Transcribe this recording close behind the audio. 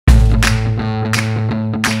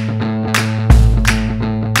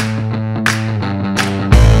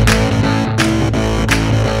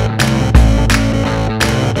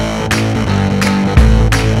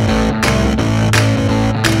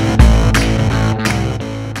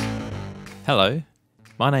Hello,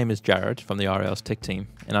 my name is Jared from the RAAus tech team,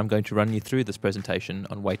 and I'm going to run you through this presentation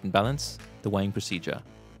on weight and balance, the weighing procedure.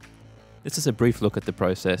 This is a brief look at the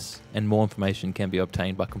process, and more information can be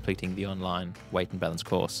obtained by completing the online weight and balance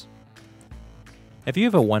course. Have you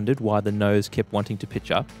ever wondered why the nose kept wanting to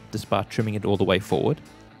pitch up despite trimming it all the way forward?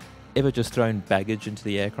 Ever just thrown baggage into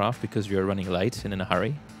the aircraft because you were running late and in a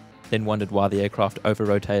hurry, then wondered why the aircraft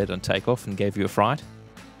over-rotated on takeoff and gave you a fright?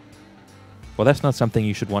 Well, that's not something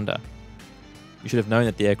you should wonder. You should have known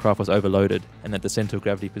that the aircraft was overloaded and that the centre of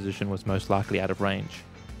gravity position was most likely out of range.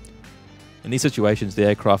 In these situations, the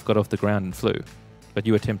aircraft got off the ground and flew, but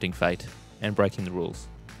you were tempting fate and breaking the rules.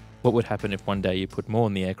 What would happen if one day you put more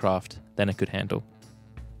in the aircraft than it could handle?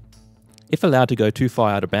 If allowed to go too far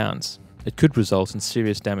out of bounds, it could result in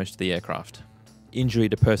serious damage to the aircraft, injury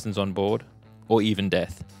to persons on board, or even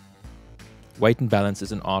death. Weight and balance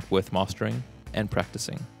is an art worth mastering and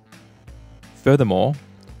practicing. Furthermore,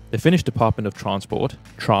 the Finnish Department of Transport,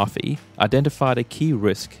 TRAFI, identified a key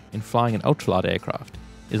risk in flying an ultralight aircraft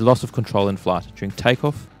is loss of control in flight during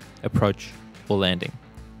takeoff, approach, or landing.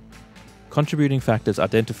 Contributing factors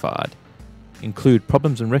identified include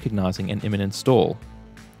problems in recognizing an imminent stall.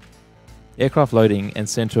 Aircraft loading and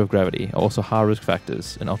center of gravity are also high risk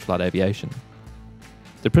factors in ultralight aviation.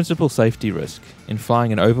 The principal safety risk in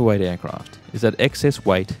flying an overweight aircraft is that excess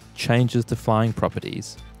weight changes the flying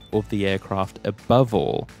properties of the aircraft, above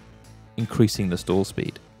all, increasing the stall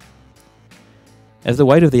speed. As the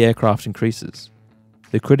weight of the aircraft increases,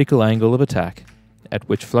 the critical angle of attack at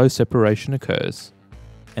which flow separation occurs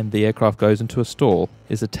and the aircraft goes into a stall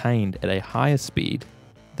is attained at a higher speed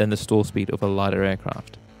than the stall speed of a lighter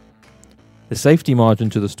aircraft. The safety margin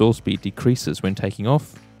to the stall speed decreases when taking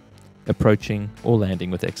off, approaching, or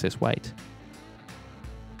landing with excess weight.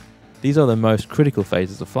 These are the most critical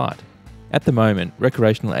phases of flight. At the moment,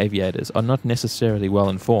 recreational aviators are not necessarily well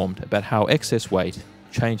informed about how excess weight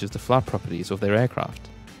changes the flight properties of their aircraft.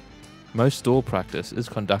 Most stall practice is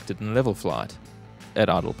conducted in level flight at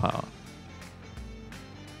idle power.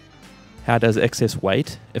 How does excess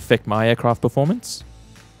weight affect my aircraft performance?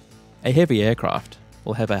 A heavy aircraft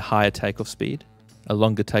will have a higher takeoff speed, a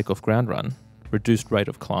longer takeoff ground run, reduced rate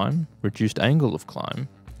of climb, reduced angle of climb,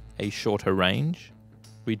 a shorter range,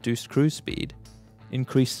 reduced cruise speed,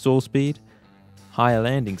 increased stall speed, higher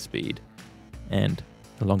landing speed, and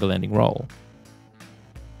a longer landing roll.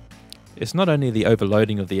 It's not only the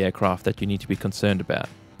overloading of the aircraft that you need to be concerned about,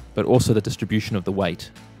 but also the distribution of the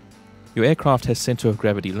weight. Your aircraft has centre of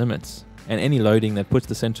gravity limits, and any loading that puts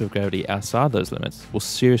the centre of gravity outside those limits will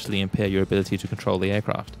seriously impair your ability to control the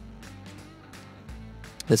aircraft.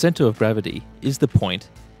 The centre of gravity is the point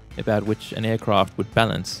about which an aircraft would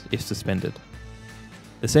balance if suspended.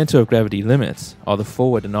 The centre of gravity limits are the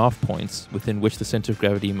forward and aft points within which the centre of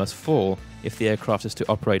gravity must fall if the aircraft is to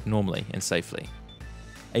operate normally and safely.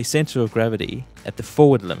 A centre of gravity at the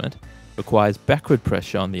forward limit requires backward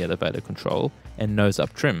pressure on the elevator control and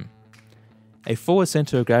nose-up trim. A forward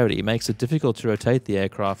centre of gravity makes it difficult to rotate the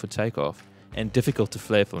aircraft for takeoff and difficult to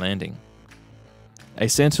flare for landing. A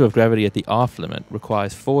centre of gravity at the aft limit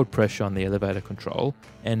requires forward pressure on the elevator control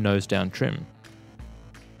and nose-down trim.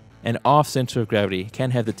 An aft centre of gravity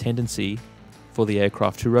can have the tendency for the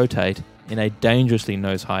aircraft to rotate in a dangerously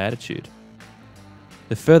nose-high attitude.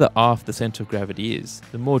 The further aft the centre of gravity is,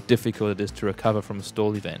 the more difficult it is to recover from a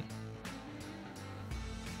stall event.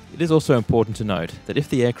 It is also important to note that if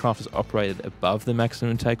the aircraft is operated above the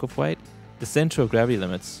maximum takeoff weight, the centre of gravity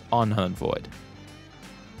limits are null and void.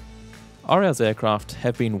 RAAus aircraft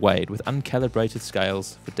have been weighed with uncalibrated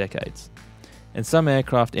scales for decades, and some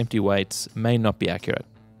aircraft empty weights may not be accurate.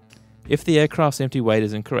 If the aircraft's empty weight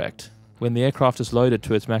is incorrect, when the aircraft is loaded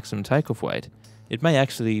to its maximum takeoff weight, it may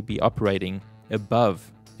actually be operating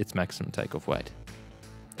above its maximum takeoff weight.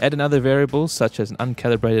 Add in other variables such as an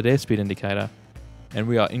uncalibrated airspeed indicator, and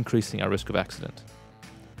we are increasing our risk of accident.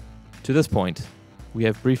 To this point, we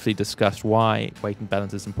have briefly discussed why weight and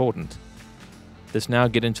balance is important. Let's now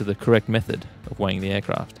get into the correct method of weighing the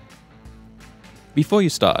aircraft. Before you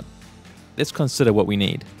start, let's consider what we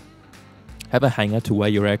need. Have a hangar to weigh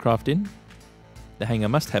your aircraft in. The hangar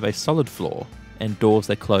must have a solid floor and doors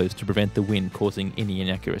that close to prevent the wind causing any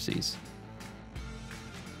inaccuracies.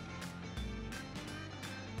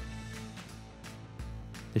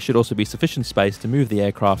 There should also be sufficient space to move the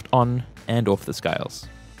aircraft on and off the scales.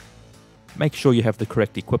 Make sure you have the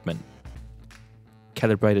correct equipment.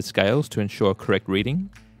 Calibrated scales to ensure correct reading,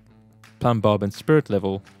 plumb bob and spirit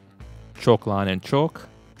level, chalk line and chalk,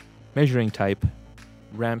 measuring tape,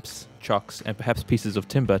 ramps, chocks, and perhaps pieces of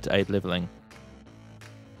timber to aid levelling.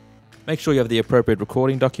 Make sure you have the appropriate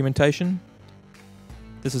recording documentation.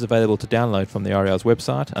 This is available to download from the RAAus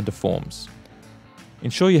website under Forms.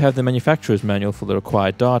 Ensure you have the manufacturer's manual for the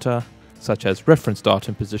required data, such as reference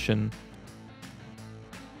datum position,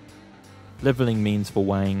 leveling means for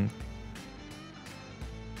weighing,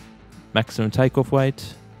 maximum takeoff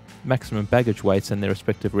weight, maximum baggage weights and their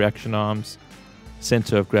respective reaction arms,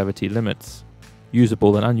 center of gravity limits,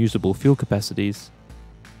 usable and unusable fuel capacities,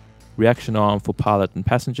 reaction arm for pilot and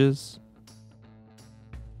passengers.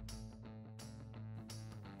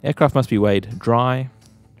 Aircraft must be weighed dry,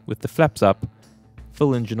 with the flaps up,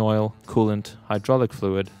 full engine oil, coolant, hydraulic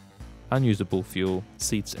fluid, unusable fuel,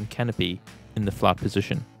 seats and canopy in the flight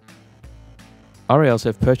position. RAAus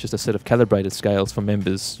have purchased a set of calibrated scales for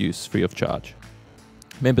members' use free of charge.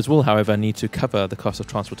 Members will, however, need to cover the cost of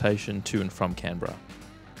transportation to and from Canberra.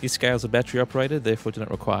 These scales are battery operated, therefore do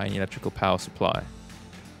not require any electrical power supply.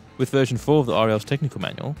 With version 4 of the RAAus technical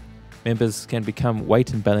manual, members can become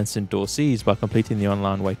weight and balance endorsees by completing the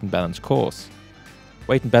online weight and balance course.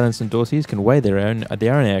 Weight and balance endorsees can weigh their own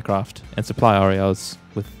aircraft and supply RAAus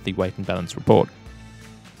with the weight and balance report.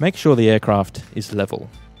 Make sure the aircraft is level.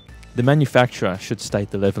 The manufacturer should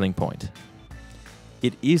state the leveling point.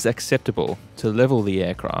 It is acceptable to level the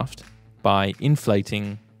aircraft by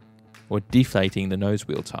inflating or deflating the nose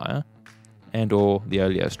wheel tyre and or the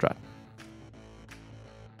oleo strap.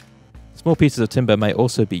 Small pieces of timber may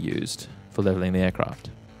also be used for leveling the aircraft.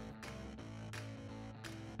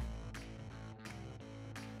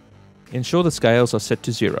 Ensure the scales are set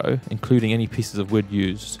to 0, including any pieces of wood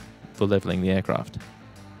used for leveling the aircraft.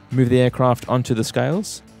 Move the aircraft onto the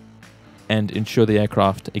scales and ensure the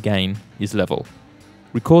aircraft, again, is level.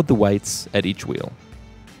 Record the weights at each wheel.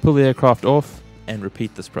 Pull the aircraft off and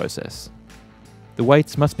repeat this process. The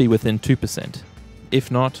weights must be within 2%.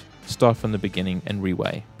 If not, start from the beginning and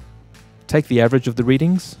reweigh. Take the average of the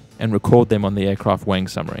readings and record them on the aircraft weighing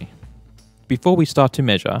summary. Before we start to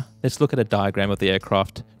measure, let's look at a diagram of the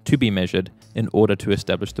aircraft to be measured in order to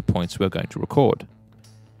establish the points we're going to record.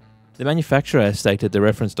 The manufacturer has stated the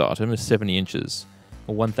reference datum is 70 inches,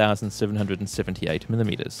 or 1,778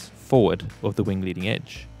 millimeters, forward of the wing leading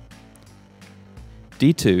edge.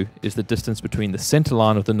 D2 is the distance between the center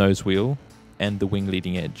line of the nose wheel and the wing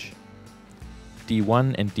leading edge.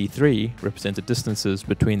 D1 and D3 represent the distances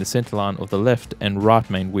between the center line of the left and right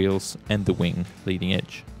main wheels and the wing leading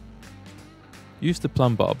edge. Use the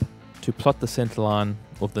plumb bob to plot the center line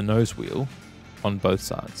of the nose wheel on both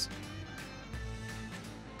sides.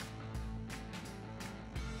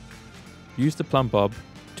 Use the plumb bob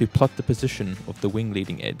to plot the position of the wing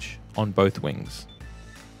leading edge on both wings.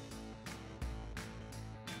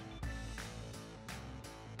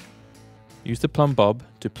 Use the plumb bob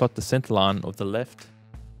to plot the center line of the left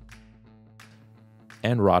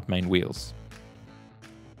and right main wheels.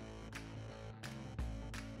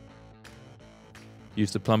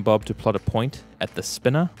 Use the plumb bob to plot a point at the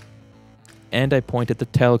spinner and a point at the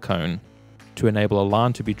tail cone to enable a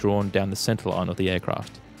line to be drawn down the center line of the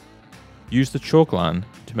aircraft. Use the chalk line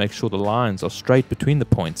to make sure the lines are straight between the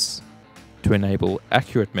points to enable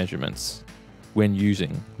accurate measurements when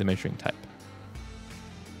using the measuring tape.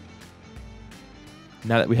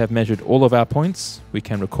 Now that we have measured all of our points, we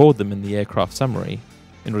can record them in the aircraft summary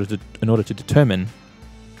in order to determine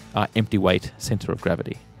our empty weight center of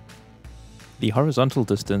gravity. The horizontal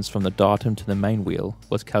distance from the datum to the main wheel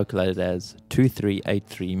was calculated as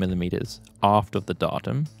 2383 millimeters aft of the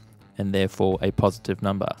datum, and therefore a positive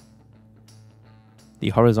number. The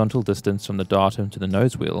horizontal distance from the datum to the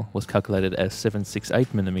nose wheel was calculated as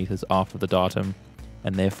 768 millimeters aft of the datum,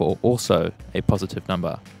 and therefore also a positive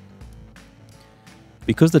number.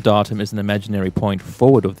 Because the datum is an imaginary point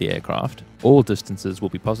forward of the aircraft, all distances will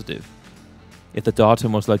be positive. If the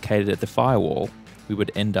datum was located at the firewall, we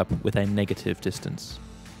would end up with a negative distance.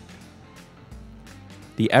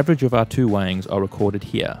 The average of our two weighings are recorded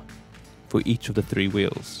here, for each of the three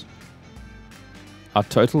wheels. Our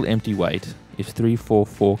total empty weight is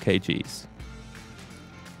 344 kgs.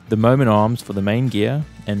 The moment arms for the main gear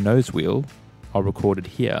and nose wheel are recorded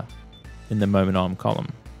here in the moment arm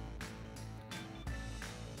column.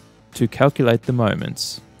 To calculate the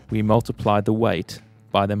moments, we multiply the weight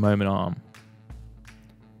by the moment arm.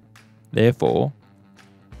 Therefore,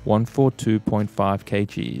 142.5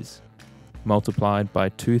 kgs multiplied by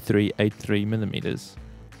 2383 millimeters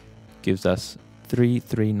gives us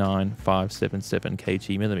 339577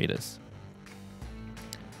 kg millimeters.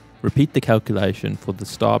 Repeat the calculation for the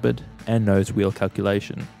starboard and nose wheel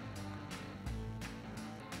calculation.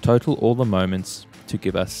 Total all the moments to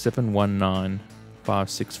give us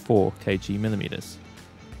 719564 kg millimeters,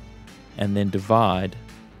 and then divide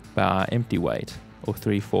by our empty weight, or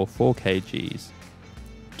 344 kgs,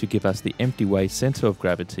 to give us the empty weight center of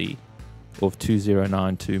gravity of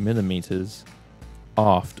 2092 millimeters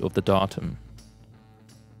aft of the datum.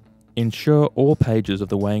 Ensure all pages of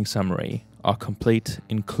the weighing summary are complete,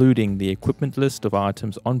 including the equipment list of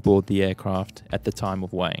items on board the aircraft at the time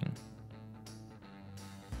of weighing.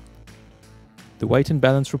 The weight and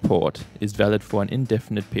balance report is valid for an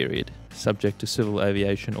indefinite period, subject to Civil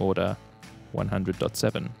Aviation Order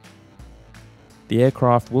 100.7. The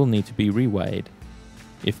aircraft will need to be reweighed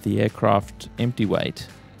if the aircraft empty weight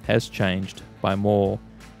has changed by more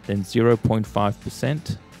than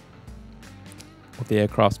 0.5% of the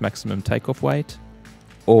aircraft's maximum takeoff weight,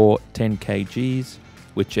 or 10 kgs,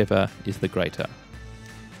 whichever is the greater.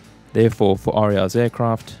 Therefore, for RAAus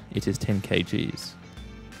aircraft, it is 10 kgs.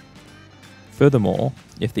 Furthermore,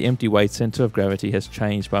 if the empty weight centre of gravity has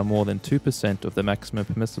changed by more than 2% of the maximum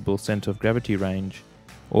permissible centre of gravity range,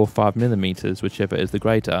 or 5 mm, whichever is the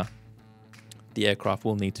greater, the aircraft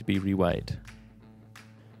will need to be reweighed.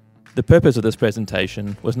 The purpose of this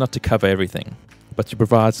presentation was not to cover everything, but to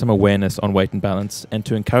provide some awareness on weight and balance and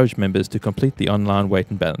to encourage members to complete the online weight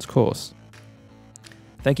and balance course.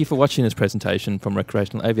 Thank you for watching this presentation from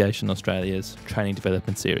Recreational Aviation Australia's Training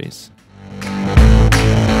Development Series.